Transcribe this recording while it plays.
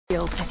The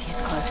old city is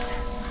close.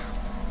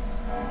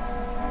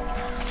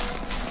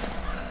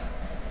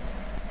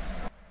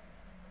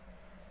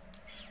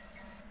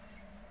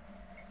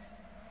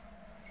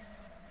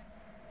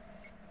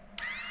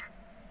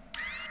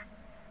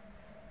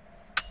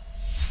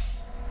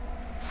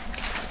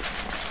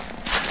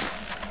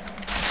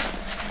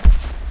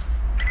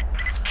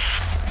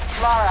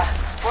 Lara,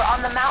 we're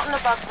on the mountain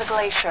above the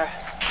glacier.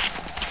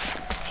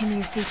 Can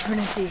you see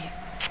Trinity?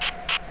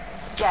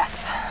 Yes,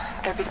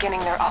 they're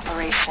beginning their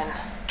operation.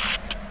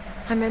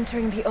 I'm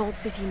entering the old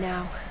city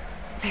now.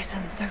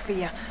 Listen,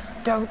 Sophia,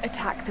 don't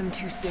attack them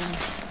too soon.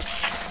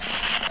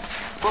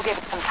 We'll give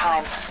it some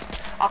time.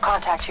 I'll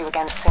contact you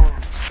again soon.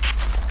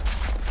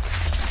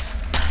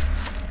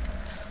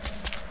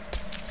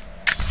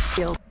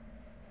 Bill.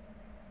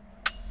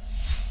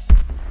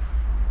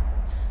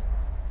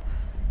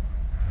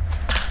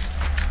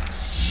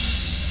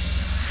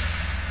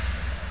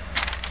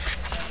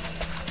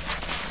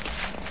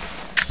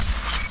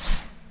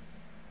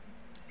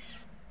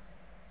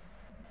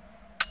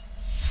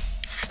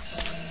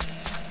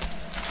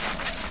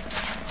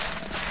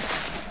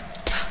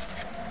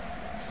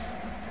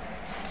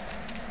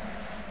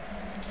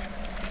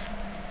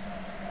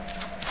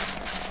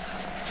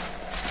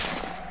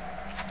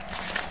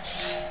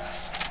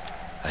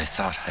 I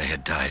thought I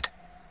had died.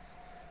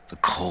 The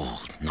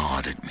cold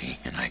gnawed at me,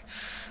 and I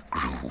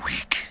grew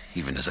weak,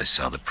 even as I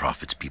saw the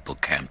Prophet's people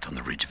camped on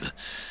the ridge of a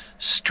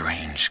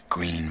strange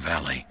green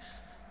valley.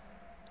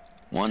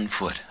 One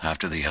foot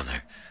after the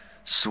other,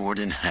 sword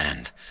in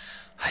hand,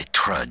 I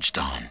trudged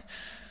on.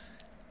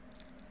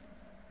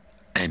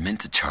 I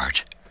meant to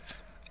charge,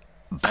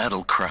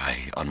 battle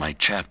cry on my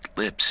chapped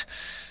lips,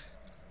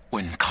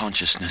 when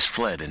consciousness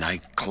fled and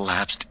I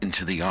collapsed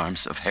into the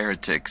arms of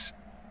heretics.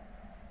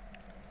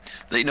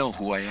 They know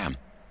who I am.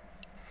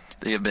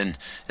 They have been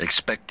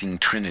expecting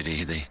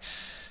Trinity. They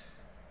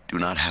do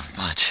not have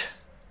much.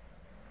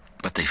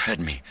 But they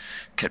fed me,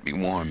 kept me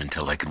warm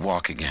until I could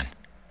walk again.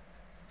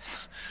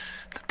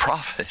 The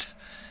Prophet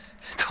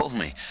told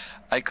me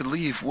I could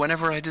leave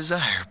whenever I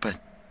desire, but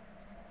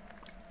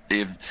they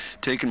have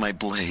taken my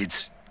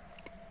blades.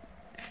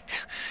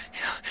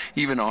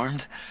 Even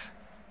armed,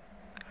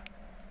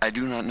 I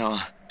do not know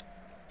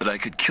that I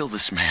could kill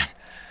this man.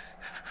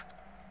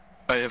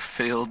 I have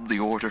failed the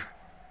order.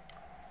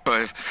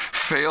 I have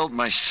failed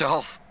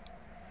myself,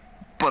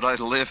 but I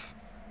live.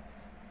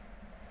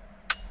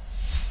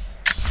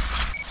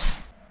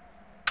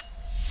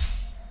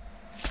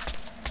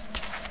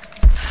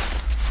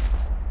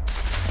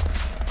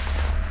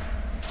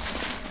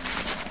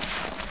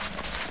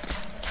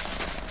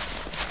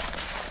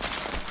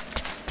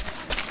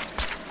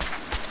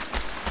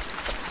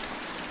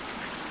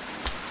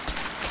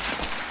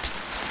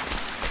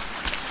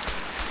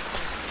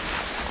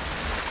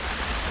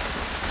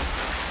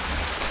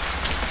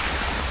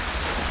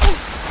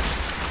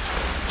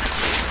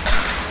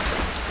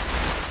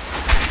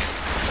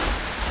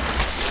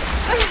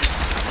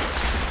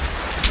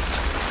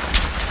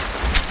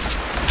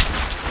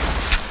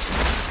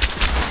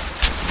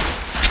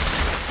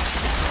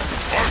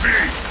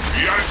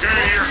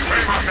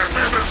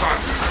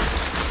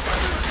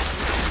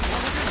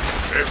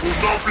 Έχουν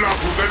όπλα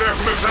που δεν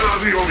έχουμε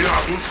ξαναδεί ομοιά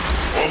τους,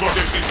 όμως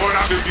εσείς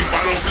φοράτε την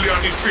πανοπλία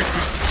της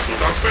πίστης.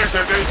 Όταν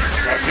πέσετε,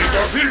 θα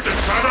σηκωθείτε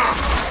ξανά.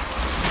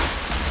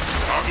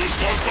 Θα τους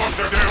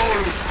σκοτώσετε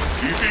όλους.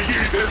 Η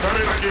πηγή δεν θα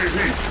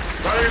μετακινηθεί.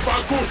 Θα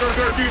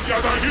υπακούσετε την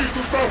διαταγή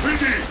του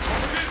προφήτη.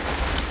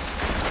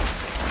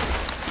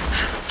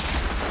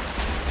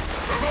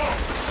 Εδώ!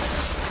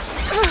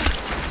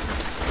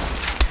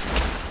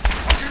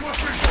 Aquí μας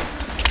πίσω!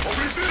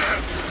 Οπλιστείτε!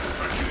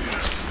 Εκεί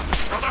είναι!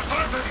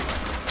 Καταστρέφετε!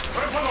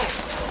 Έφαλο!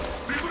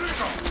 Μην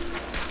βρήκα!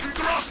 Μην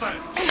τρώστε!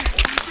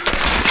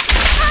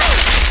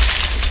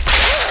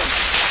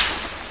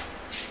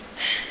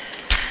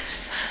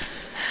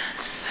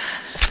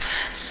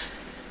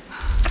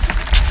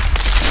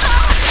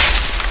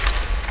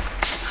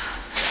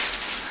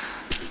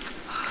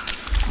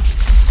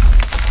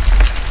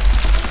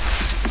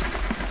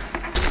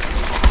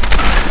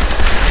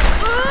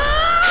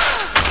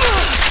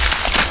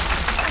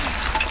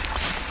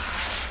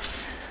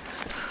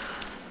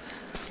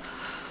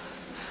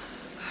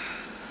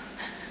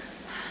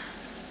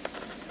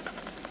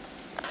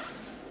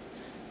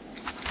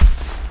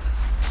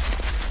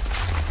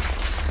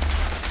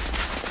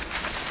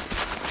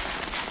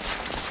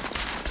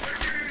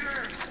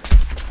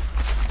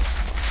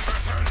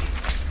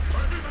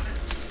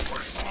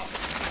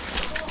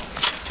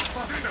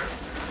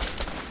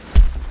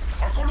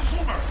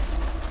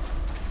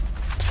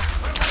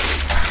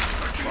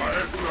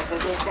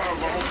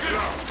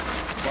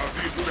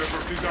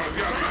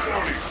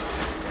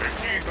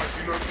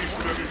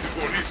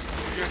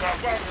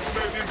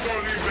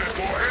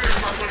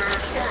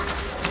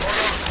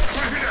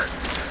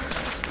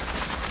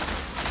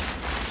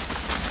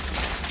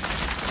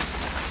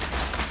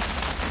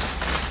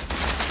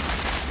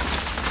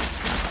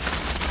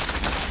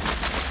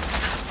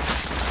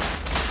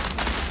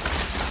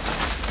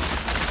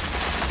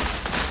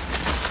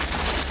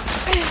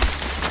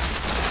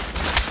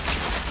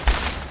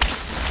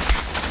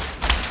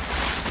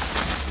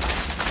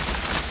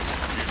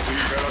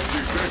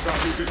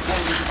 της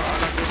πόλης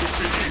ανακροτής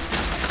πηγής.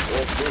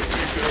 Όποιος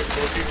νύχτερες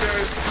στο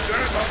Kitezh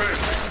δεν θα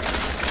πέσει.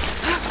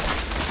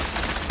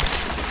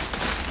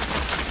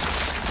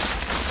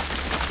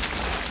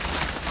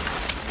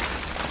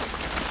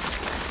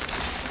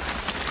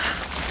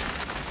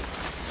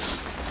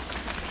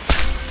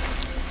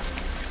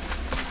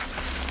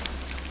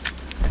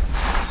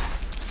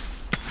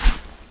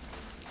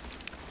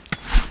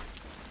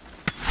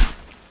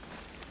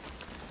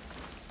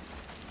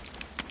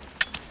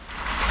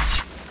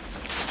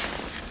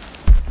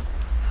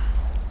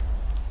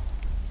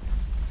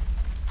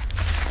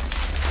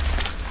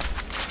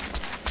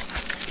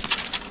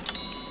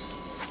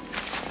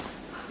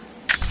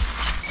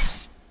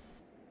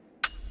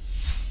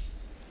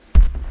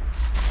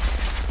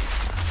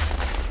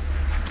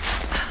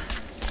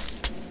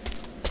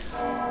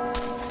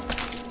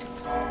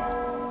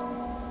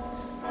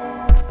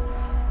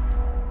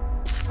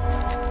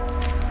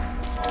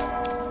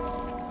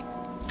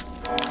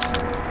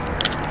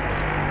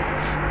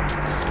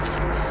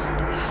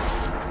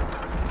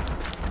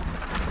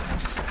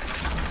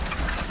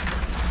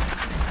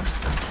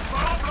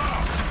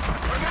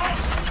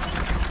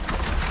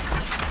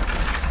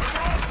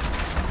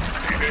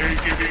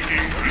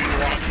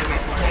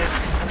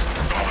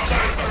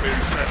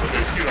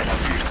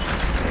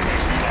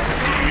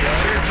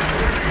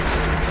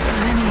 So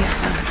many of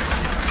them.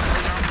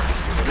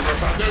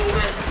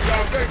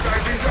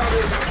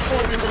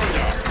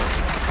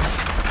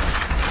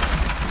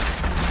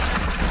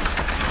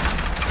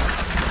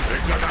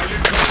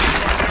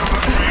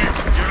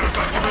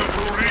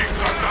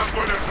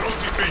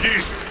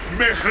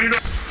 Μέχρι να...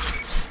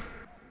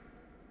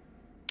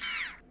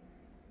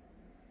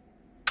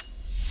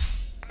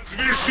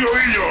 σβήσει ο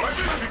ήλιος.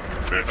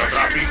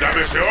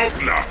 Μετατραπήκαμε σε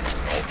όπλα,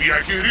 τα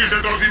οποία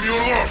χειρίζεται ο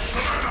δημιουργός.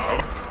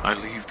 I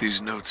leave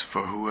these notes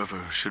for whoever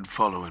should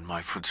follow in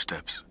my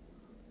footsteps.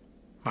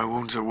 My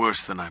wounds are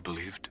worse than I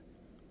believed.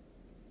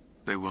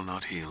 They will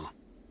not heal.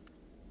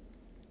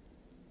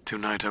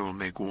 Tonight I will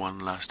make one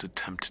last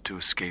attempt to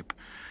escape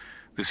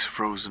this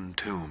frozen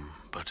tomb,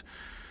 but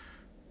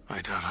I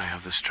doubt I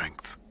have the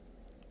strength.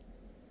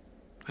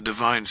 The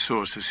divine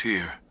source is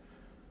here,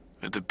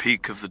 at the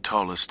peak of the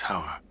tallest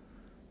tower,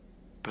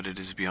 but it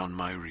is beyond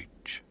my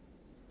reach.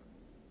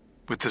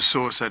 With the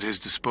source at his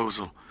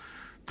disposal,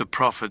 the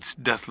prophet's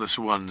deathless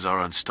ones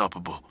are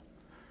unstoppable,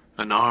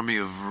 an army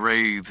of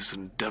wraiths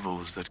and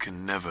devils that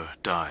can never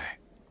die,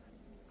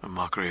 a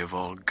mockery of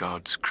all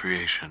God's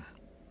creation.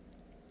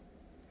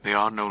 They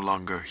are no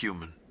longer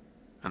human,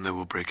 and they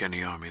will break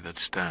any army that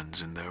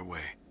stands in their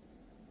way.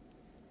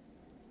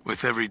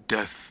 With every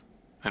death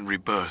and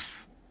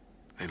rebirth,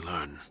 they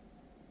learn.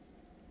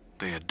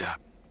 They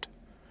adapt.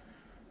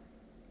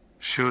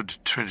 Should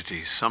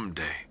Trinity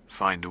someday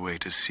find a way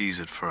to seize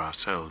it for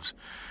ourselves,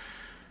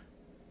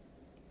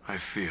 I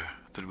fear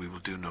that we will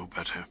do no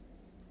better.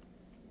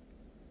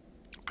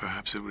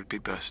 Perhaps it would be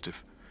best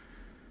if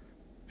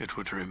it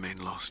were to remain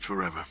lost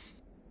forever.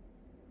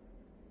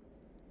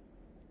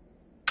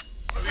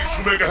 Θα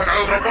δείξουμε και θα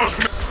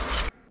καλοτροπώσουμε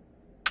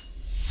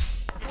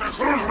τους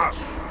εχθρούς μας.